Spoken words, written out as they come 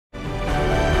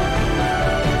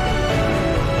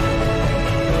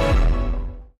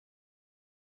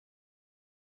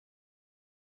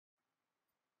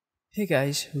Hey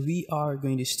guys, we are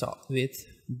going to start with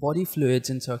body fluids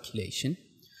and circulation,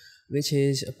 which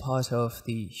is a part of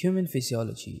the human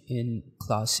physiology in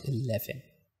class 11.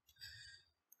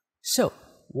 So,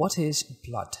 what is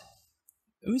blood?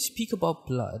 When we speak about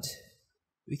blood,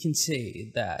 we can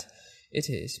say that it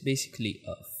is basically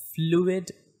a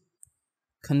fluid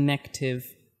connective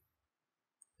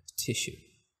tissue.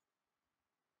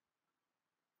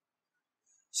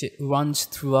 So it runs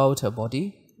throughout our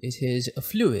body. It is a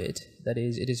fluid, that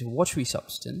is, it is a watery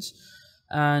substance,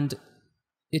 and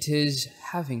it is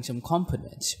having some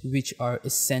components which are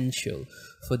essential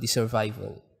for the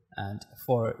survival and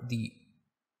for the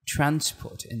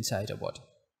transport inside our body.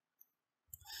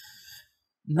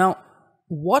 Now,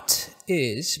 what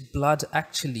is blood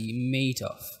actually made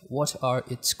of? What are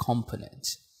its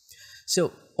components?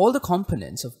 So, all the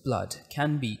components of blood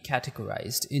can be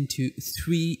categorized into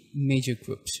three major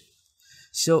groups.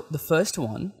 So the first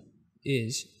one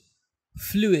is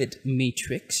fluid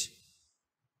matrix.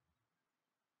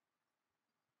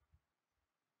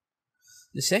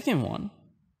 The second one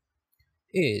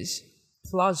is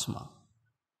plasma,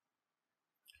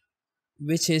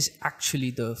 which is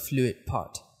actually the fluid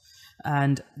part.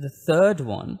 And the third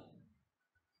one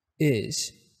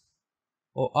is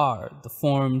or are the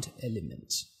formed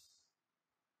elements.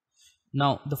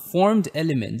 Now, the formed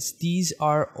elements, these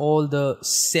are all the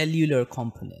cellular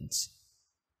components.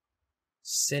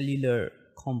 Cellular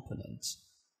components.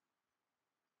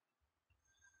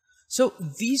 So,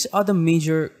 these are the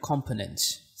major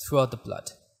components throughout the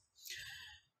blood.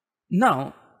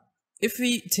 Now, if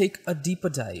we take a deeper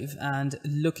dive and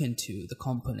look into the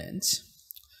components,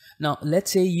 now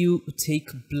let's say you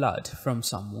take blood from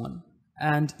someone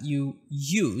and you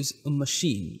use a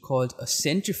machine called a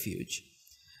centrifuge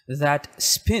that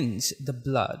spins the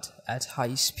blood at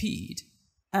high speed,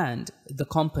 and the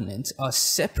components are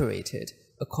separated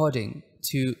according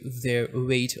to their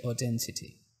weight or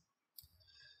density.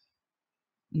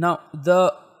 Now,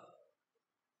 the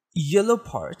yellow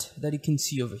part that you can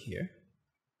see over here,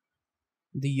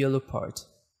 the yellow part,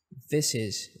 this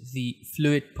is the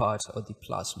fluid part or the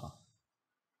plasma.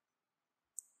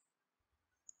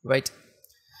 Right?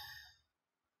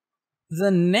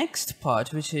 The next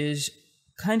part, which is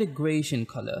kind of grayish in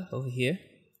color over here,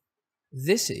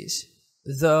 this is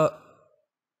the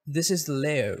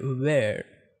layer where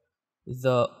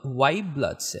the white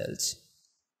blood cells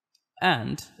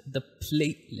and the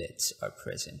platelets are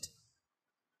present.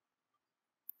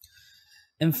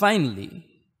 And finally,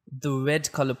 the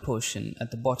red color portion at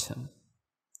the bottom,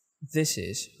 this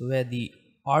is where the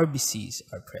RBCs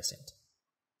are present.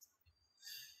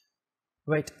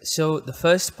 Right, so the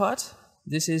first part,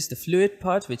 this is the fluid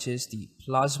part, which is the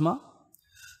plasma.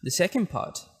 The second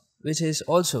part, which is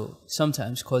also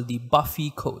sometimes called the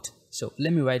buffy coat. So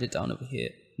let me write it down over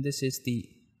here. This is the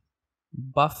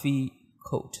buffy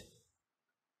coat.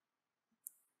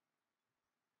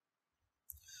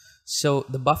 So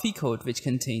the buffy coat, which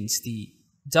contains the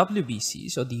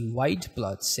WBCs or the white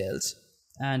blood cells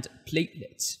and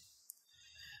platelets.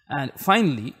 And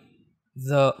finally,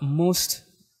 the most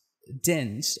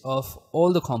dense of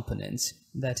all the components,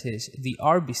 that is the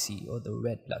RBC or the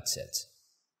red blood cells.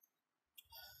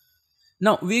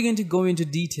 Now we're going to go into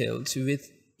details with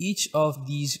each of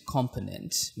these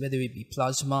components, whether it be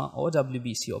plasma or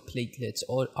WBC or platelets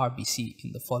or RBC,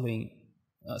 in the following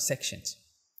sections.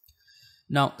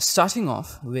 Now, starting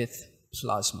off with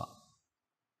plasma.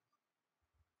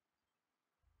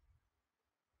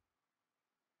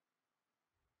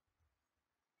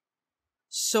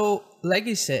 So, like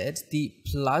I said, the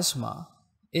plasma,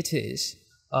 it is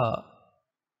a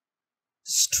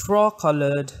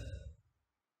straw-colored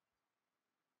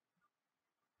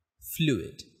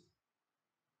fluid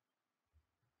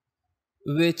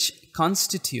which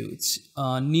constitutes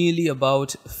nearly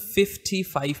about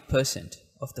 55%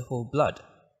 of the whole blood.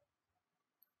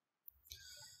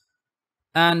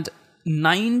 And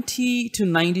 90 to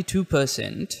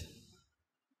 92%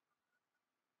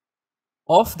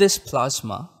 of this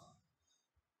plasma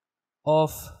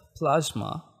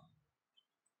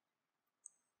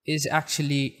is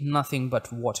actually nothing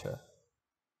but water,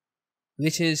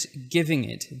 which is giving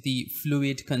it the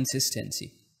fluid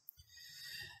consistency.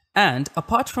 And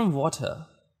apart from water,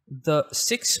 the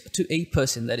 6 to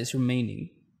 8% that is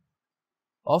remaining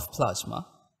of plasma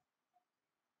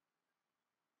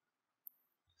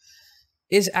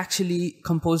is actually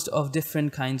composed of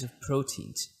different kinds of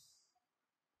proteins.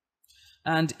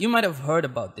 And you might have heard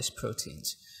about these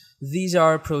proteins. These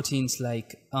are proteins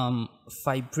like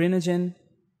fibrinogen,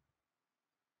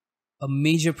 a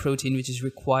major protein which is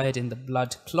required in the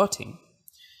blood clotting,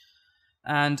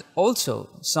 and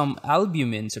also some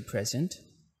albumins are present,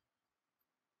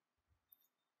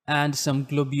 and some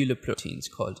globular proteins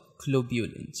called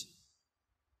globulins.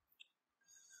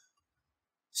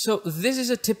 So this is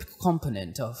a typical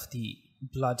component of the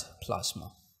blood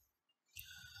plasma.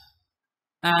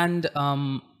 And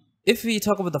if we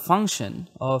talk about the function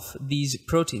of these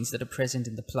proteins that are present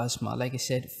in the plasma, like I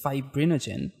said,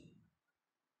 fibrinogen,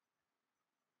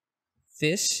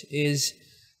 this is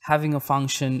having a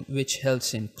function which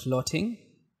helps in clotting.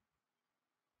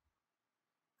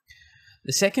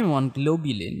 The second one,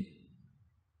 globulin.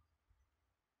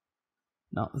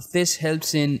 Now, this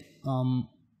helps in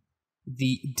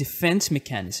the defense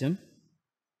mechanism.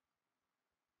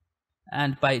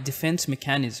 And by defense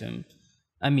mechanism,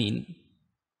 I mean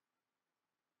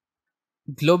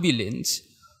globulins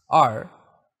are,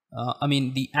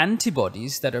 the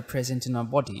antibodies that are present in our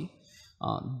body,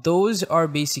 those are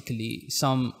basically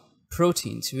some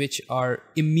proteins which are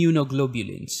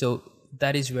immunoglobulins. So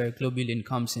that is where globulin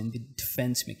comes in, the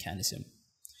defense mechanism.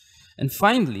 And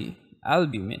finally,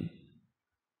 albumin.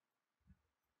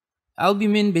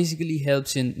 Albumin basically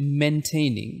helps in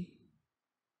maintaining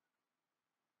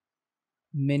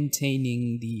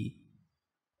the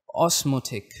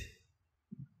osmotic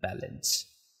balance.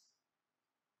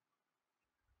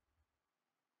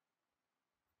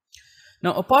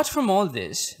 Now, apart from all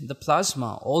this, the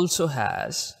plasma also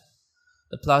has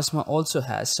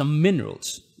some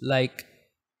minerals like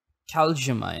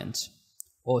calcium ions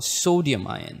or sodium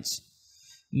ions,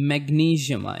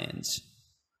 magnesium ions,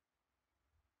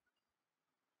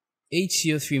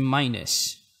 HCO3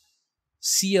 minus,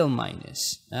 Cl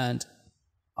minus, and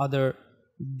other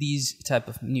these type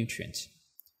of nutrients.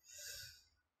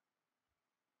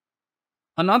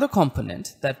 Another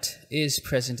component that is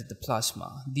present in the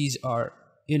plasma, these are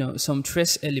some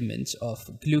trace elements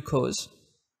of glucose,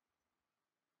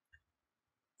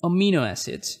 amino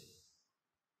acids,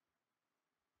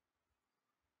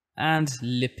 and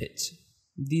lipids.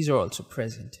 These are also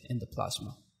present in the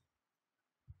plasma.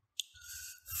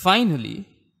 Finally,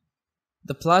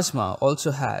 the plasma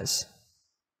also has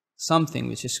something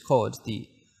which is called the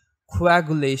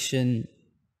coagulation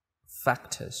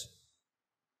factors,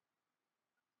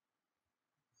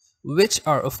 which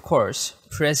are of course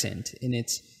present in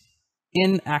its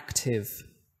inactive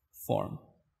form,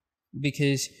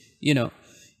 because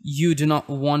you do not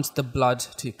want the blood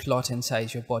to clot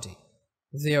inside your body.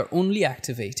 They are only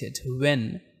activated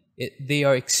when they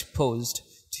are exposed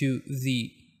to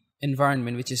the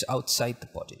environment which is outside the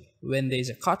body. When there is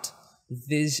a cut,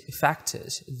 these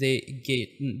factors they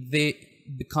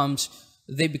become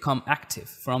active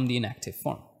from the inactive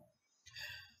form.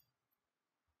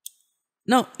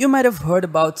 Now, you might have heard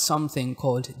about something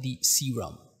called the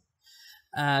serum,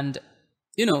 and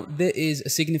there is a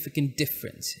significant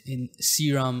difference in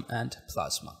serum and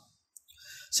plasma.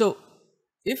 So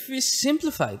if we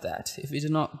simplify that, if we do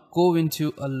not go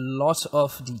into a lot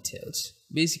of details,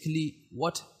 basically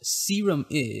what serum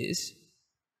is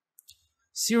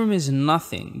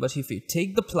nothing but if you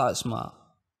take the plasma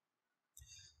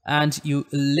and you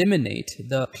eliminate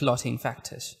the clotting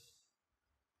factors.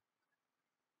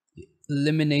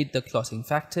 Eliminate the clotting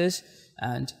factors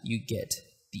and you get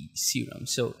the serum.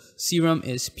 So serum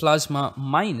is plasma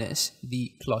minus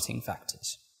the clotting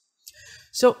factors.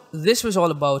 So this was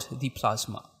all about the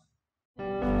plasma.